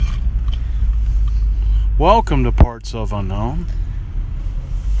Welcome to Parts of Unknown,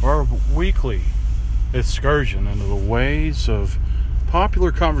 our weekly excursion into the ways of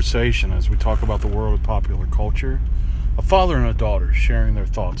popular conversation as we talk about the world of popular culture, a father and a daughter sharing their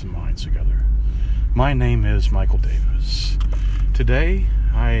thoughts and minds together. My name is Michael Davis. Today,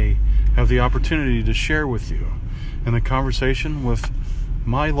 I have the opportunity to share with you in the conversation with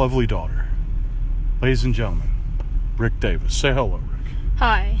my lovely daughter. Ladies and gentlemen, Rick Davis. Say hello, Rick.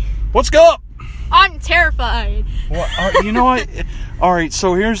 Hi. What's up? I'm terrified. Well, you know what? All right,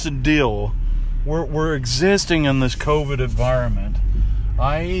 so here's the deal. We're existing in this COVID environment.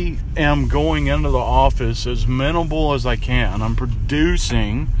 I am going into the office as minimal as I can. I'm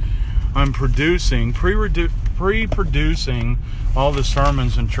pre-producing, all the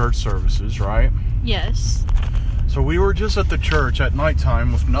sermons and church services, right? Yes. So we were just at the church at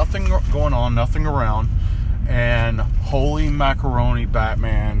nighttime with nothing going on, nothing around, and holy macaroni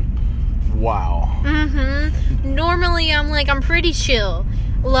Batman, wow. Normally I'm pretty chill.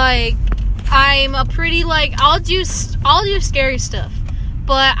 I'm a pretty I'll do scary stuff,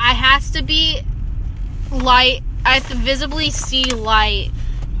 but I has to be light. I have to visibly see light,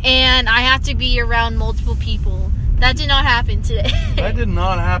 and I have to be around multiple people. That did not happen today. That did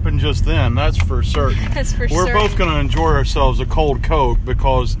not happen just then, that's for certain. That's for We're certain. both going to enjoy ourselves a cold Coke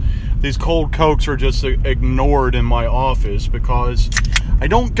because these cold Cokes are just ignored in my office because I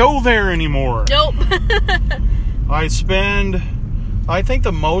don't go there anymore. Nope. I spend about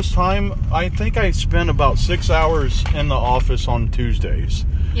 6 hours in the office on Tuesdays.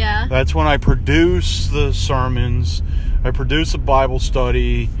 Yeah. That's when I produce the sermons, I produce a Bible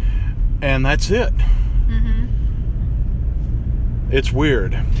study, and that's it. It's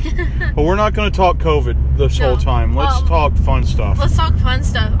weird. But we're not going to talk COVID this whole time. Let's talk fun stuff. Let's talk fun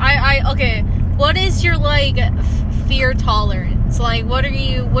stuff. Okay. What is your fear tolerance? What do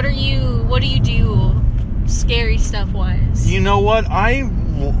you do scary stuff wise? You know what? I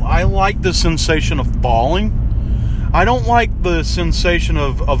like the sensation of falling. I don't like the sensation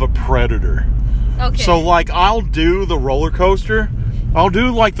of a predator. Okay. So I'll do the roller coaster. I'll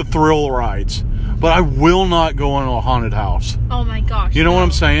do the thrill rides. But I will not go into a haunted house. Oh my gosh. You know what I'm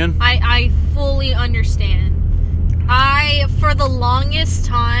saying? I fully understand. For the longest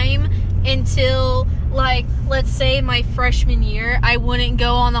time, until, let's say my freshman year, I wouldn't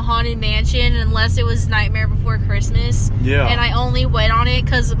go on the Haunted Mansion unless it was Nightmare Before Christmas. Yeah. And I only went on it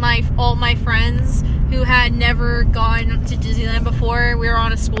because all my friends who had never gone to Disneyland before, we were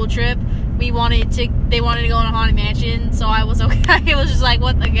on a school trip. They wanted to go on a Haunted Mansion, so I was okay. It was just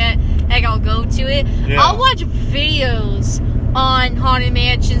what the heck, I'll go to it. Yeah. I'll watch videos on Haunted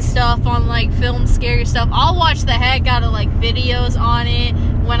Mansion stuff, on film scary stuff. I'll watch the heck out of videos on it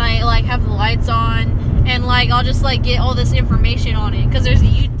when I have the lights on, and I'll just get all this information on it, because there's a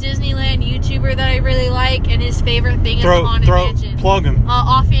Disneyland YouTuber that I really like, and his favorite thing is the Haunted Mansion. Plug him.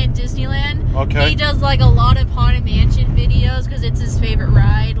 Offhand Disneyland. Okay. He does a lot of Haunted Mansion videos because it's his favorite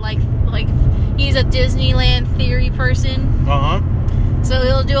ride. He's a Disneyland theory person. So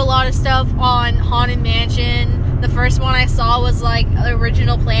he'll do a lot of stuff on Haunted Mansion. The first one I saw was the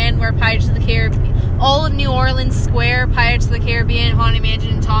original plan where Pirates of the Caribbean, all of New Orleans Square, Pirates of the Caribbean, Haunted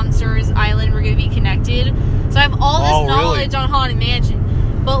Mansion, and Tom Sawyer's Island were going to be connected. So I have all this knowledge on Haunted Mansion,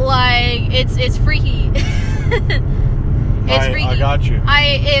 but it's freaky. It's freaky. I got you.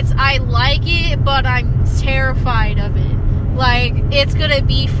 I like it, but I'm terrified of it. It's gonna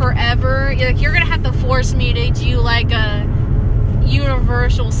be forever. You're gonna have to force me to do a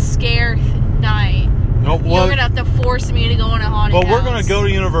Universal scare night. No, You're gonna have to force me to go in a haunted house. But we're gonna go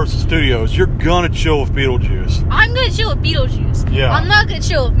to Universal Studios. You're gonna chill with Beetlejuice. I'm gonna chill with Beetlejuice. Yeah. I'm not gonna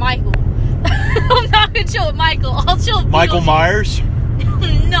chill with Michael. I'm not gonna chill with Michael. I'll chill with Michael Myers?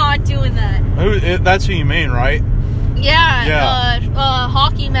 I'm not doing that. That's who you mean, right? Yeah.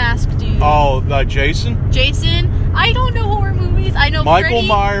 Hockey mask dude. Oh, Jason? Jason? I don't know horror movies. I know Michael Freddy.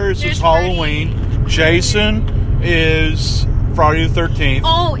 Myers is Halloween. Jason is Friday the 13th.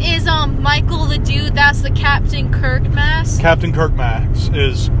 Oh, is Michael the dude that's the Captain Kirk mask? Captain Kirk mask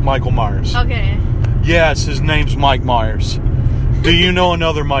is Michael Myers. Okay. Yes, his name's Mike Myers. Do you know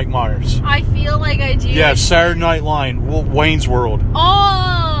another Mike Myers? I feel like I do. Yes, Saturday Night Live, Wayne's World.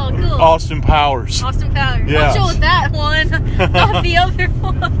 Oh, cool. Austin Powers. Austin Powers. Yes. I'll chill with that one, not the other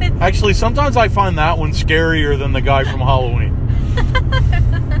one. Actually, sometimes I find that one scarier than the guy from Halloween.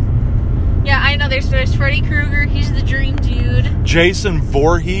 Yeah, I know. There's Freddy Krueger. He's the dream dude. Jason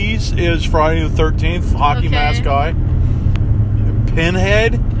Voorhees is Friday the 13th, hockey mask guy.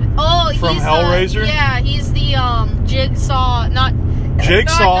 Pinhead. Oh, from he's Hellraiser. He's the Jigsaw. Not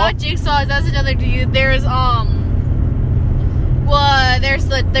Jigsaw. That's another dude. There's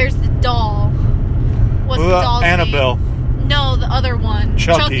there's the doll. the doll's Annabelle. name? No, the other one.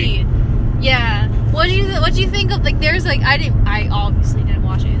 Chucky. Yeah. What do you think of, like, there's, like, I obviously didn't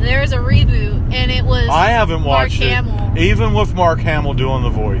watch it. There's a reboot, and it was I haven't watched Mark Hamill. Even with Mark Hamill doing the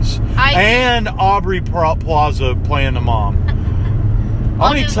voice. And Aubrey Plaza playing the mom.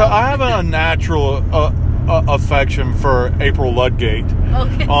 I have a natural affection for April Ludgate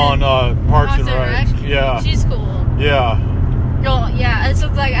on Parks and Rec. Yeah. She's cool. Yeah. Oh, yeah. It's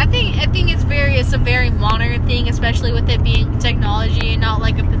just like, I think it's a very modern thing, especially with it being technology and not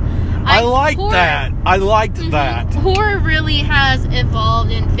like I liked that. Horror really has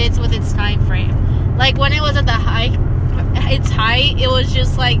evolved and fits with its time frame. Like, when it was at its height, it was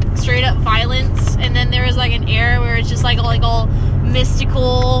just like straight up violence, and then there was like an era where it's just like all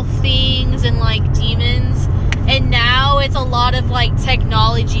mystical things and like demons, and now it's a lot of like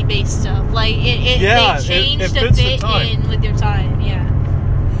technology based stuff. Like they changed to fit in with your time. Yeah.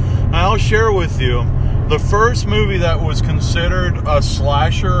 I'll share with you the first movie that was considered a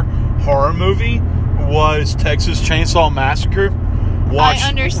slasher horror movie was Texas Chainsaw Massacre. I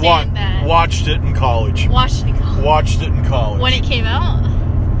understand that. Watched it in college. Watched it in college. When it came out?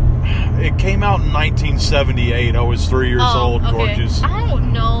 It came out in 1978. I was 3 years old, okay. Gorgeous. I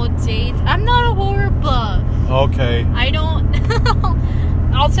don't know dates. I'm not a horror buff. Okay. I don't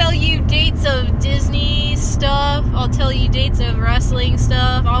I'll tell you dates of Disney stuff. I'll tell you dates of wrestling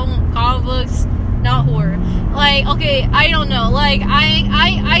stuff. Comic books, not horror. Like, okay, I don't know. Like,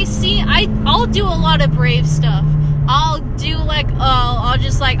 I'll do a lot of brave stuff. I'll do like,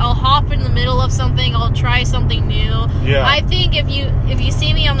 I'll hop in the middle of something. I'll try something new. Yeah. I think if you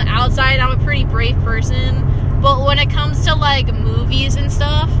see me on the outside, I'm a pretty brave person. But when it comes to like movies and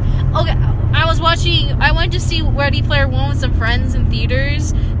stuff, okay, I went to see Ready Player One with some friends in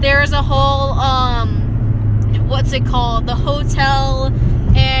theaters. There's a whole, what's it called? The hotel,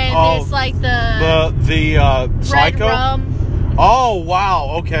 and it's like the Red Psycho? Rum. Oh,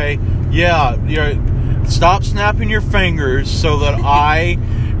 wow. Okay. Yeah. Stop snapping your fingers so that I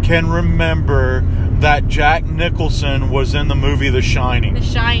can remember that Jack Nicholson was in the movie The Shining. The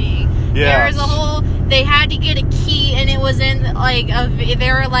Shining. Yeah. There was a whole. They had to get a key, and it was in like a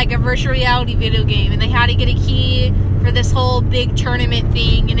virtual reality video game, and they had to get a key for this whole big tournament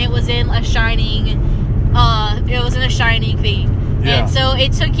thing, and it was in a Shining. It was in a Shining thing, yeah. And so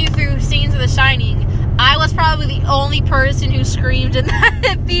it took you through scenes of The Shining. I was probably the only person who screamed in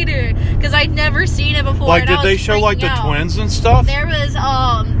that theater because I'd never seen it before. Like, did they show like the twins and stuff? There was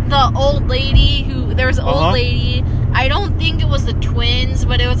the old lady who. There was an old lady. I don't think it was the twins,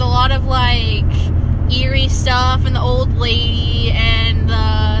 but it was a lot of like eerie stuff, and the old lady and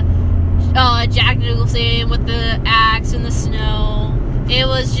the Jack Nicholson with the axe in the snow. It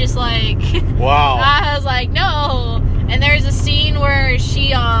was just like, wow. I was like, no. And there's a scene where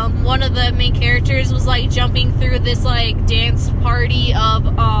she, one of the main characters was like jumping through this like dance party of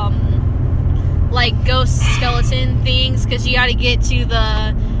like ghost skeleton things because she had to get to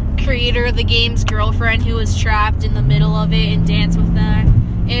the creator of the game's girlfriend who was trapped in the middle of it and dance with that.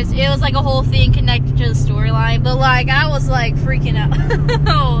 It was like a whole thing connected to the storyline, but like I was like freaking out.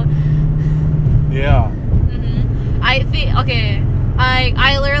 Yeah. Mm-hmm. I think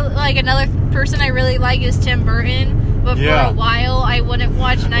I literally like another person I really like is Tim Burton, but for a while I wouldn't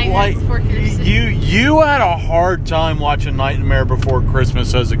watch Nightmare Before Christmas. You had a hard time watching Nightmare Before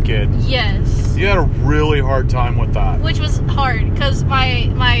Christmas as a kid. Yes. You had a really hard time with that. Which was hard because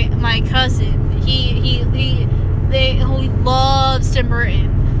my cousin he loves Tim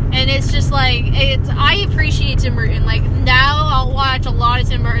Burton. And it's just like, I appreciate Tim Burton. Like, now I'll watch a lot of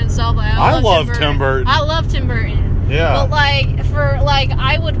Tim Burton stuff. Like, I love Tim Burton. I love Tim Burton. Yeah. But,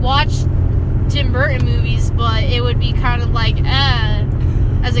 I would watch Tim Burton movies, but it would be kind of like,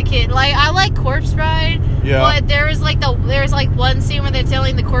 as a kid. Like, I like Corpse Bride. Yeah. But there's one scene where they're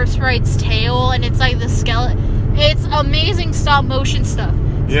telling the Corpse Bride's tale, and it's like the skeleton. It's amazing stop motion stuff.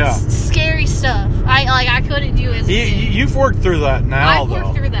 Yeah. Scary stuff. I couldn't do it as a kid. You've worked through that now, though. I've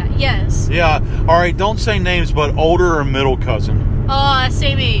worked through that, yes. Yeah. All right, don't say names, but older or middle cousin?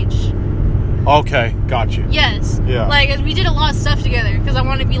 Same age. Okay, got you. Yes. Yeah. Like, we did a lot of stuff together because I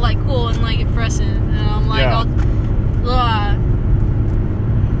wanted to be, like, cool and, like, impressive. And I'm like, yeah.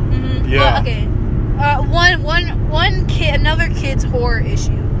 Well, okay. One kid, another kid's horror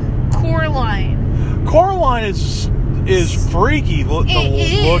issue. Coraline. Coraline is freaky to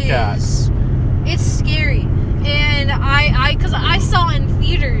look at. It's scary. And because I saw it in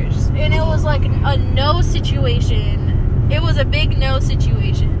theaters, and it was like a no situation. It was a big no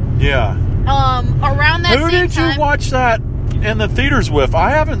situation. Yeah. Around that Who same did time, you watch that in the theaters with?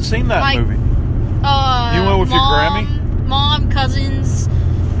 I haven't seen that movie. You went with your Grammy? Mom, cousins.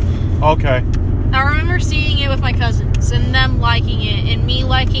 Okay. Or I remember seeing it with my cousins and them liking it and me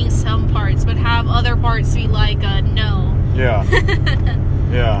liking some parts, but have other parts be like, no. Yeah.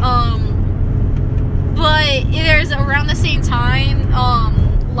 Yeah. But there's around the same time,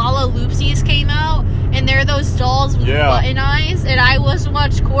 Lala Loopsies came out, and they're those dolls with button eyes, and I was to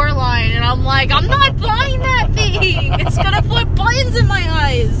watch Coraline, and I'm like, I'm not buying that thing! It's gonna put buttons in my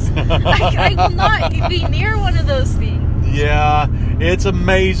eyes! I will not be near one of those things. Yeah, it's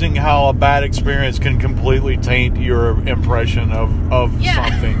amazing how a bad experience can completely taint your impression of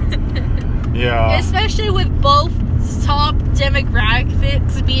something. Yeah. Especially with both top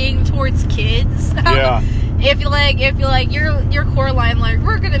demographics being towards kids. Yeah. If you're like you're Coraline, like,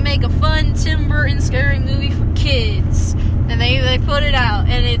 we're gonna make a fun Tim Burton scary movie for kids, and they put it out,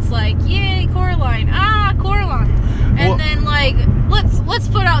 and it's like, yay, Coraline, Coraline, and then like let's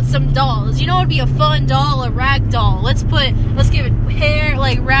put out some dolls. You know, it'd be a fun doll, a rag doll. Let's give it hair,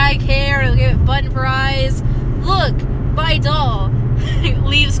 like rag hair, and give it button for eyes. Look, buy doll.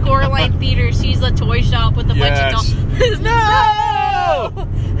 Leaves Coraline Theater. She's a toy shop with a bunch of dolls. No!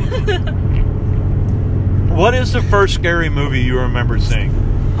 What is the first scary movie you remember seeing?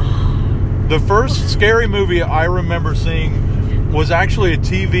 The first scary movie I remember seeing was actually a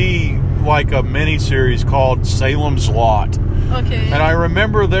TV, like a miniseries called Salem's Lot. Okay. And I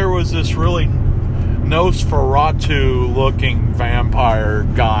remember there was this really Nosferatu-looking vampire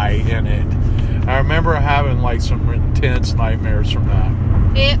guy in it. I remember having like some intense nightmares from that.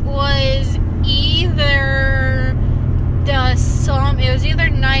 It was either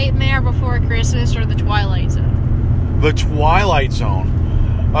Nightmare Before Christmas or The Twilight Zone. The Twilight Zone.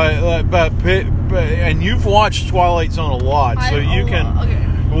 And you've watched Twilight Zone a lot, so you can. Okay.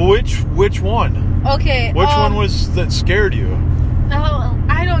 Which one? Okay. Which one was that scared you? Oh,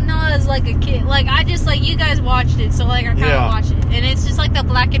 I don't know. As like a kid, like I just like you guys watched it, so like I kind of watched it, and it's just like the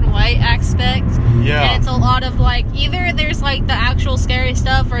black and white aspect. Yeah. And it's a lot of like either there's like the actual scary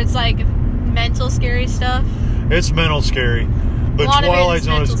stuff, or it's like mental scary stuff. It's mental scary. The Twilight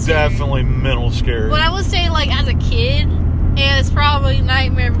Zone is definitely mental scary. But I would say, like, as a kid, it's probably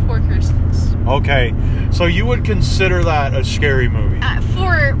Nightmare Before Christmas. Okay, so you would consider that a scary movie?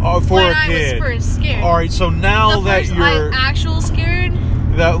 For a when kid. I was first scared. All right, so now that you're actual scared,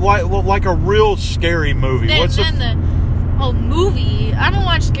 that like a real scary movie. Movie? I don't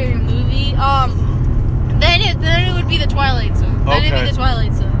watch scary movie. Then it would be The Twilight Zone. Then it'd be The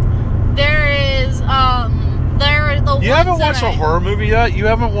Twilight Zone. There is You haven't watched a horror movie yet? You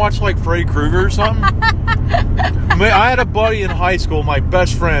haven't watched like Freddy Krueger or something? I had a buddy in high school, my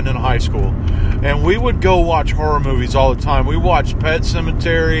best friend in high school, and we would go watch horror movies all the time. We watched Pet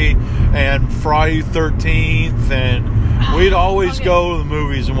Sematary and Friday 13th, and we'd always go to the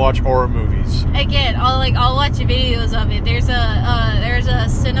movies and watch horror movies. Again, I'll watch videos of it. There's a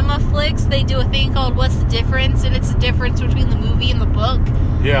Cinema Flix. They do a thing called What's the Difference, and it's the difference between the movie and the book.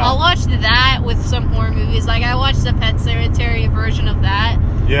 Yeah. I'll watch that with some horror movies. Like, I watched the Pet Sematary version of that.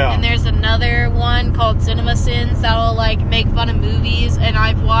 Yeah. And there's another one called Cinema Sins that'll, like, make fun of movies. And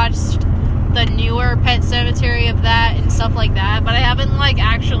I've watched the newer Pet Sematary of that and stuff like that. But I haven't, I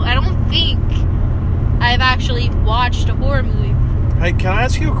don't think I've actually watched a horror movie. Hey, can I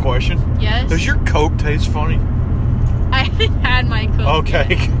ask you a question? Yes? Does your Coke taste funny? I haven't had my Coke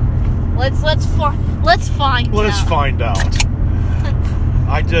Okay. yet. Let's find out. Let's find out.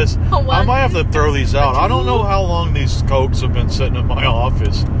 I might have to throw these out. I don't know how long these Cokes have been sitting in my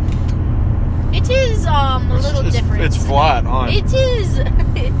office. It is a little different. It's flat, huh? It is.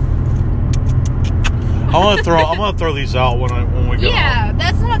 I'm gonna throw these out when we get home.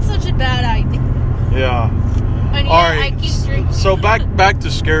 That's not such a bad idea. Yeah. And all right. I keep drinking. So back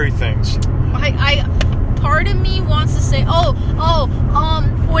to scary things. I part of me wants to say,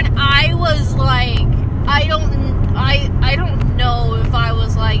 when I was like, I don't know if I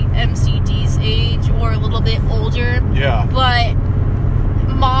was like MCD's age or a little bit older. Yeah. But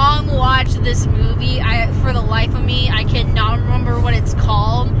Mom watched this movie. For the life of me, I cannot remember what it's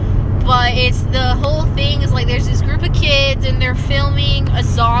called. But it's the whole thing is like there's this group of kids and they're filming a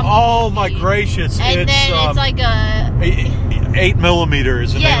zombie. Oh my gracious! And then it's like a 8mm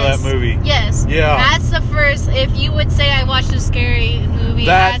is the name of that movie. Yes. Yeah. That's the first. If you would say I watched a scary movie,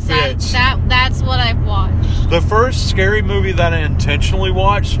 that's what I've watched. The first scary movie that I intentionally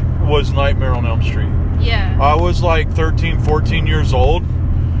watched was Nightmare on Elm Street. Yeah. I was like 13, 14 years old,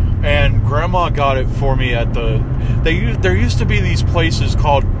 and Grandma got it for me at there used to be these places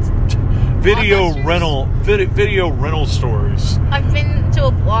called video rental stores. I've been to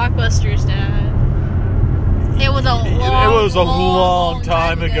a Blockbuster's, Dad. It was a long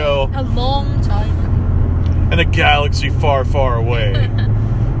time ago. A long time ago. In a galaxy far, far away.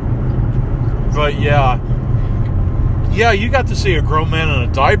 But yeah, you got to see a grown man in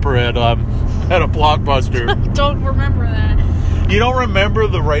a diaper at a Blockbuster. I don't remember that. You don't remember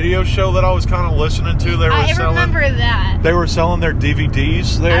the radio show that I was kind of listening to? I remember that. They were selling their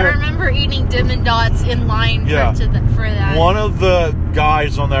DVDs there. I remember eating Dippin' Dots in line for that. One of the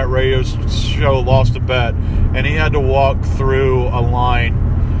guys on that radio show lost a bet, and he had to walk through a line.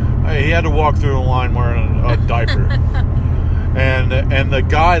 He had to walk through a line wearing a diaper. And the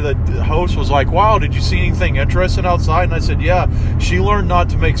guy, the host, was like, "Wow, did you see anything interesting outside?" And I said, "Yeah, she learned not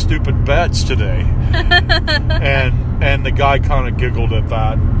to make stupid bets today." and the guy kind of giggled at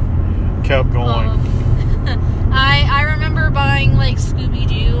that, kept going. I remember buying like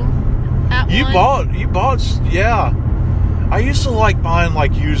Scooby-Doo. You bought, yeah. I used to like buying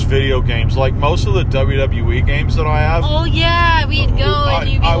like used video games, like most of the WWE games that I have. Oh yeah, we'd go and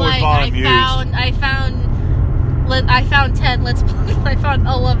you'd be like, I found 10. Let's play. I found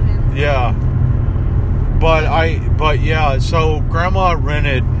 11. Yeah. But yeah. So Grandma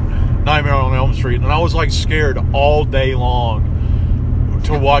rented Nightmare on Elm Street, and I was like scared all day long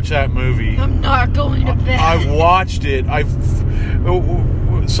to watch that movie. I'm not going to bed. I watched it.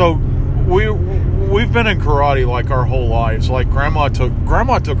 We've been in karate like our whole lives. Like Grandma took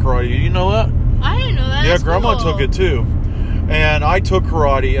karate. You know that? I didn't know that. Yeah, That's Grandma cool. took it too. And I took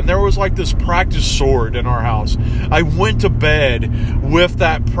karate, and there was like this practice sword in our house. I went to bed with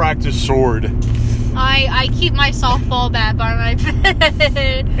that practice sword. I keep my softball bat by my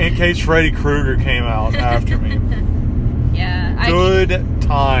bed. In case Freddy Krueger came out after me. Yeah. Good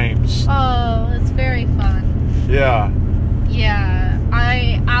times. Oh, it's very fun. Yeah. Yeah.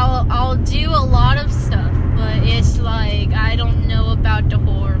 I'll do a lot of stuff, but it's like I don't know about the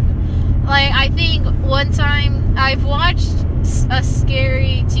horror. Like I think one time I've watched a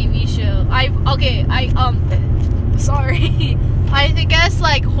scary TV show. Sorry. I guess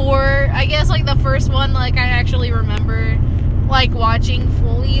like horror. I guess like the first one like I actually remember like watching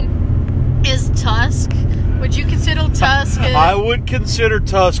fully is Tusk. Would you consider Tusk? I would consider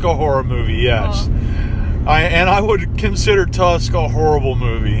Tusk a horror movie. Yes. Oh. I would consider Tusk a horrible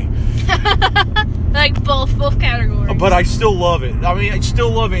movie. Like both categories. But I still love it. I mean, I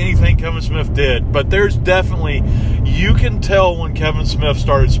still love anything Kevin Smith did. But there's definitely, you can tell when Kevin Smith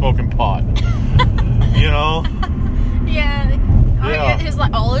started smoking pot. You know? Yeah. His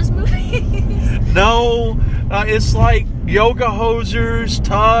like all his movies. No, it's like Yoga Hosers,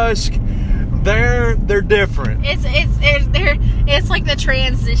 Tusk. They're different. It's like the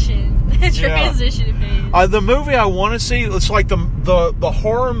transition. Transition phase. The movie I want to see, it's like the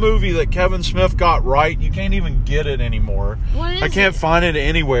horror movie that Kevin Smith got right. You can't even get it anymore. What is I can't find it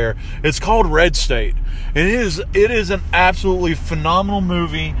anywhere. It's called Red State. It is an absolutely phenomenal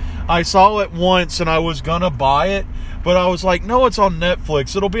movie. I saw it once and I was gonna buy it, but I was like, no, it's on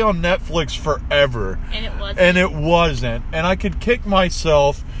Netflix. It'll be on Netflix forever. And it wasn't. And I could kick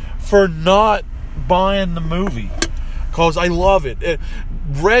myself for not buying the movie because I love it.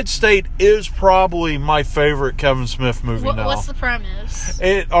 Red State is probably my favorite Kevin Smith movie now. What's the premise?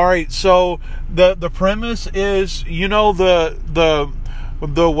 All right, so the premise is, you know, the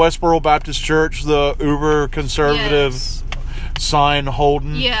Westboro Baptist Church, the uber conservative sign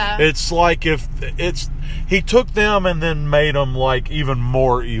holding. Yeah. It's like he took them and then made them like even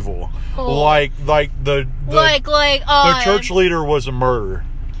more evil. Cool. Like the church leader was a murderer.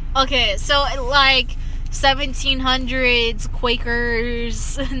 Okay, so like 1700s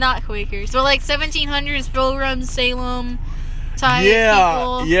Quakers, not Quakers, but like 1700s Pilgrims, Salem type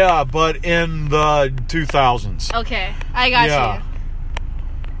people. Yeah, but in the 2000s. Okay, I got you.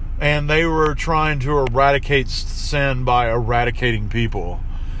 And they were trying to eradicate sin by eradicating people.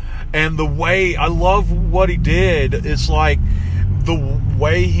 And the way, I love what he did, it's like the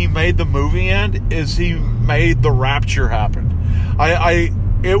way he made the movie end is he made the rapture happen.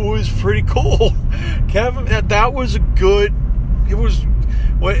 It was pretty cool. Kevin, that was a good,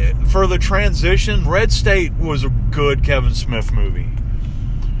 for the transition, Red State was a good Kevin Smith movie.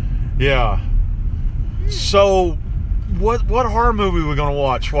 Yeah. So, what horror movie are we going to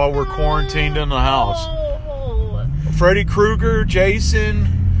watch while we're quarantined in the house? Freddy Krueger, Jason.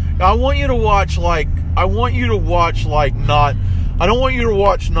 I don't want you to watch I don't want you to watch Nightmare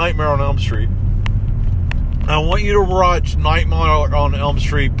on Elm Street. I want you to watch Nightmare on Elm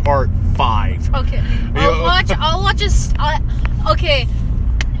Street Part 5. Okay. I'll watch okay.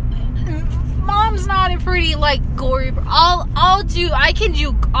 Mom's not a pretty gory. I'll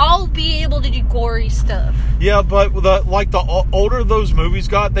be able to do gory stuff. Yeah, but the older those movies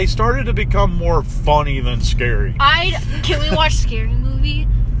got, they started to become more funny than scary. Can we watch Scary Movie?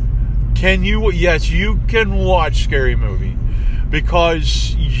 Can you? Yes, you can watch Scary Movie.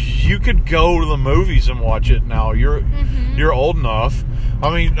 because you could go to the movies and watch it now. You're old enough. I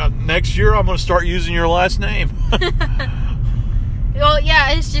mean, next year I'm going to start using your last name. Well,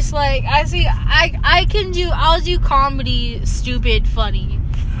 yeah, it's just like I'll do comedy, stupid, funny.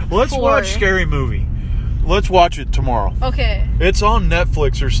 Let's watch Scary Movie. Let's watch it tomorrow. Okay. It's on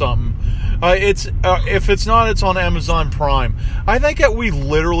Netflix or something. If it's not, it's on Amazon Prime. I think that we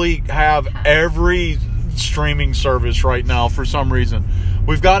literally have every streaming service right now for some reason.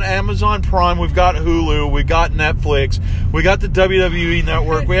 We've got Amazon Prime, we've got Hulu, we got Netflix, we got the WWE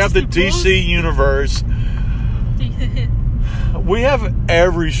Network, we have the DC Universe. We have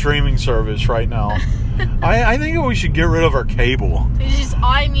every streaming service right now. I think we should get rid of our cable. It's just,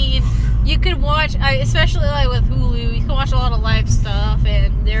 I mean, you could watch, especially like with Hulu, you can watch a lot of live stuff,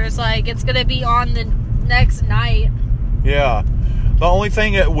 and there's like, it's going to be on the next night. Yeah. The only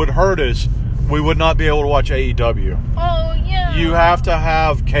thing that would hurt us, we would not be able to watch AEW. Oh, yeah. You have to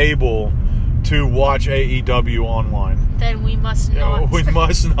have cable to watch AEW online. Then we must not. We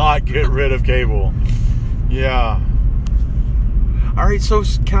must not get rid of cable. Yeah. All right, so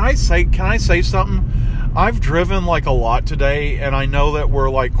can I say something? I've driven like a lot today, and I know that we're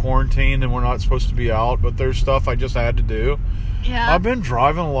like quarantined and we're not supposed to be out, but there's stuff I just had to do. Yeah. I've been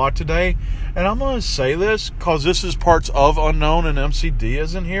driving a lot today, and I'm going to say this because this is parts of Unknown and MCD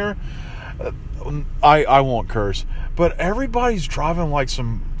isn't here. I won't curse, but everybody's driving like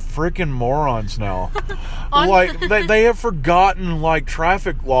some freaking morons now. Like they have forgotten like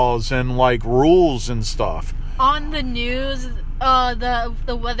traffic laws and like rules and stuff. On the news,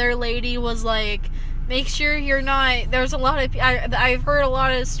 the weather lady was like, make sure you're not, there's a lot of, I've heard a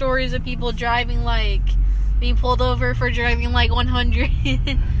lot of stories of people driving like, being pulled over for driving like 100.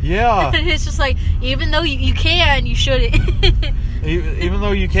 Yeah. It's just like, even though you can, you shouldn't. Even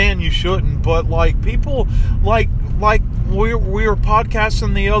though you can, you shouldn't. But like people, like we were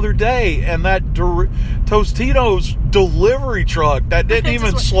podcasting the other day, and that Tostitos delivery truck that didn't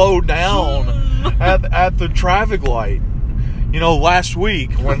even slow down at the traffic light. You know, last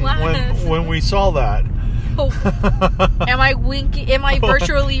week when we saw that. Oh. Am I winking? Am I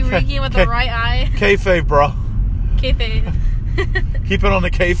virtually winking with the right eye? Kayfabe, bro. Kayfabe. Keep it on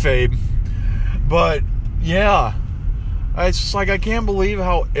the kayfabe. But yeah, it's just like I can't believe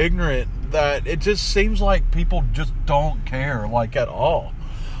how ignorant that it just seems like people just don't care like at all.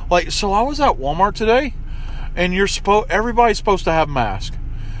 Like, so I was at Walmart today, and everybody's supposed to have masks.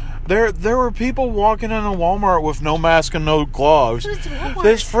 There were people walking into Walmart with no mask and no gloves.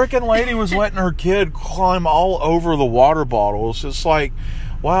 This freaking lady was letting her kid climb all over the water bottles. It's like,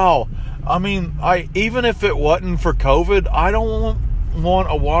 wow. I mean, even if it wasn't for COVID, I don't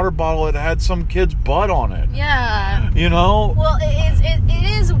want a water bottle that had some kid's butt on it. Yeah. You know? Well,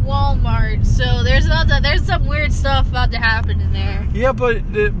 it is Walmart, so there's some weird stuff about to happen in there. Yeah,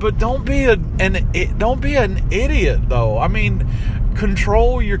 but don't be an idiot though. I mean,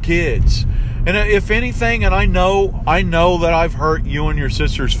 control your kids. And if anything, and I know that I've hurt you and your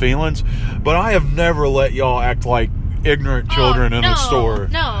sister's feelings, but I have never let y'all act like ignorant children in a store.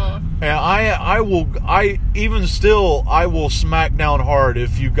 No. And I will smack down hard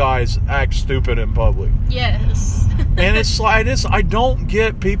if you guys act stupid in public. Yes. And it's like I don't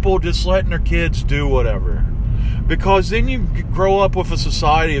get people just letting their kids do whatever. Because then you grow up with a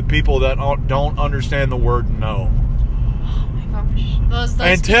society of people that don't understand the word no. Those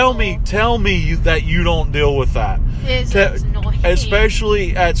and tell me that you don't deal with that. It's annoying.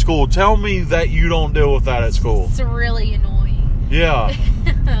 Especially at school. Tell me that you don't deal with that at school. It's really annoying. Yeah.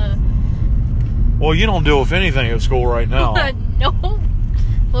 Well, you don't deal with anything at school right now. No.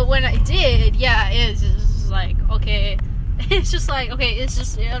 But when I did, yeah, it's just like, okay. It's just like, okay,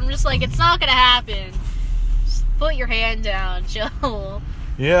 I'm just like, it's not gonna happen. Just put your hand down, Joe.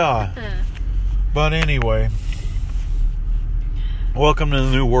 Yeah. But anyway. Welcome to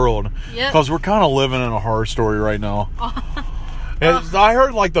the new world. Yep. Because we're kind of living in a horror story right now. I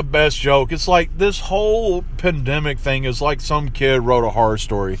heard like the best joke. It's like this whole pandemic thing is like some kid wrote a horror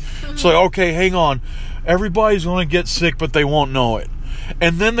story. It's like, okay, hang on. Everybody's going to get sick, but they won't know it.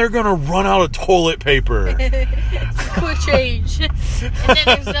 And then they're going to run out of toilet paper. Quick change. And then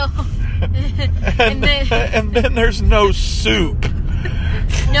there's no... and then there's no soup.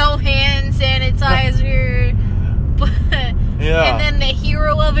 No hand sanitizer. Yeah. And then the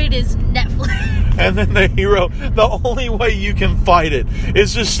hero of it is Netflix. And then the only way you can fight it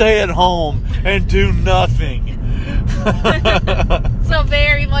is to stay at home and do nothing. So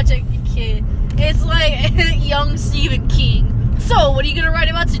very much a kid. It's like young Stephen King. So, what are you going to write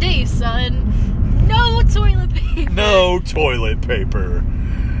about today, son? No toilet paper. No toilet paper.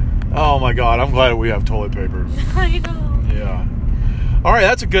 Oh my God, I'm glad we have toilet paper. I know. Yeah. All right,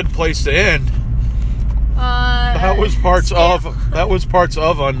 that's a good place to end. That was parts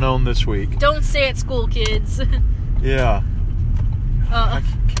of Unknown this week. Don't stay at school, kids. Yeah. I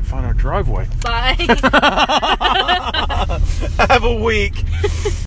can't find our driveway. Bye. Have a week.